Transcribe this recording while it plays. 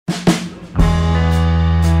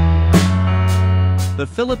The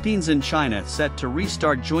Philippines and China set to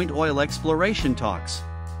restart joint oil exploration talks.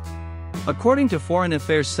 According to Foreign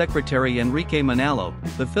Affairs Secretary Enrique Manalo,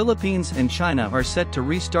 the Philippines and China are set to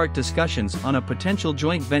restart discussions on a potential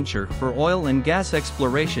joint venture for oil and gas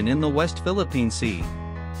exploration in the West Philippine Sea.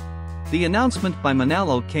 The announcement by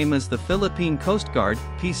Manalo came as the Philippine Coast Guard,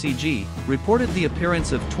 PCG, reported the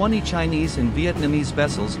appearance of 20 Chinese and Vietnamese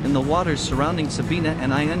vessels in the waters surrounding Sabina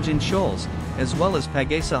and Ayungin Shoals, as well as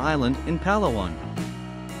Pagasa Island in Palawan.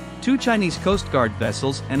 2 Chinese Coast Guard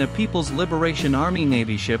vessels and a People's Liberation Army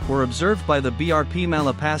Navy ship were observed by the BRP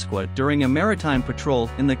Malapascua during a maritime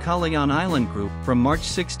patrol in the Calayan Island Group from March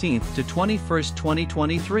 16 to 21,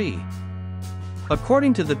 2023.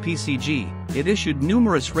 According to the PCG, it issued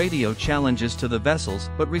numerous radio challenges to the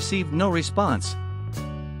vessels but received no response.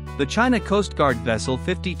 The China Coast Guard vessel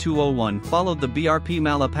 5201 followed the BRP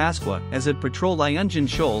Malapascua as it patrolled Ayungin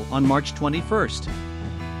Shoal on March 21.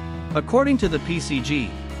 According to the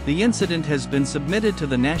PCG, the incident has been submitted to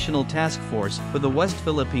the National Task Force for the West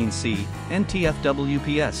Philippine Sea,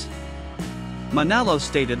 NTFWPS. Manalo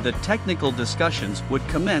stated that technical discussions would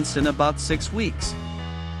commence in about 6 weeks.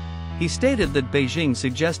 He stated that Beijing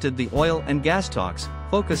suggested the oil and gas talks,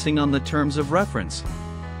 focusing on the terms of reference.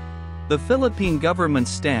 The Philippine government's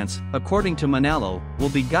stance, according to Manalo, will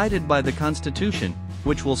be guided by the Constitution,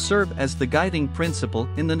 which will serve as the guiding principle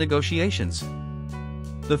in the negotiations.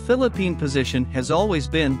 The Philippine position has always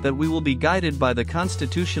been that we will be guided by the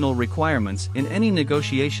constitutional requirements in any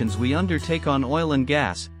negotiations we undertake on oil and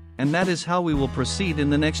gas, and that is how we will proceed in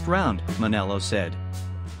the next round, Manalo said.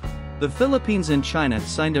 The Philippines and China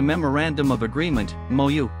signed a Memorandum of Agreement,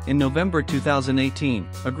 MOU, in November 2018,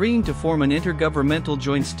 agreeing to form an intergovernmental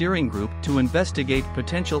joint steering group to investigate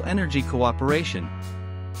potential energy cooperation.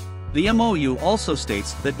 The MOU also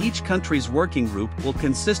states that each country's working group will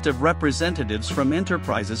consist of representatives from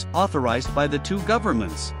enterprises authorized by the 2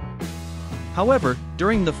 governments. However,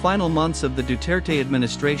 during the final months of the Duterte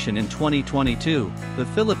administration in 2022, the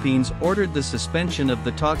Philippines ordered the suspension of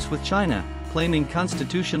the talks with China, claiming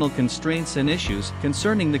constitutional constraints and issues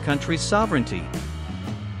concerning the country's sovereignty.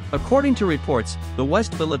 According to reports, the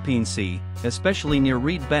West Philippine Sea, especially near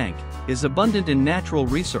Reed Bank, is abundant in natural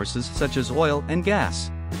resources such as oil and gas.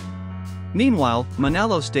 Meanwhile,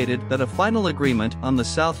 Manalo stated that a final agreement on the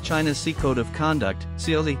South China Sea Code of Conduct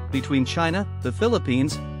 (COC) between China, the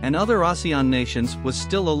Philippines, and other ASEAN nations was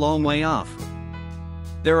still a long way off.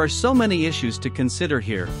 There are so many issues to consider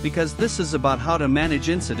here because this is about how to manage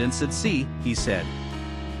incidents at sea, he said.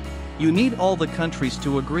 You need all the countries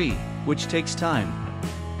to agree, which takes time.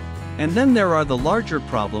 And then there are the larger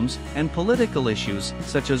problems and political issues,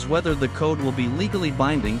 such as whether the code will be legally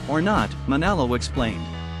binding or not, Manalo explained.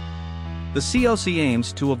 The COC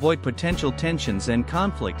aims to avoid potential tensions and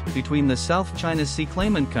conflict between the South China Sea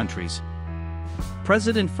claimant countries.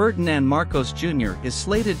 President Ferdinand Marcos Jr. is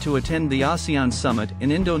slated to attend the ASEAN Summit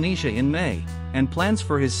in Indonesia in May, and plans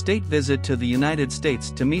for his state visit to the United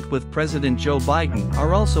States to meet with President Joe Biden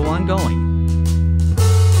are also ongoing.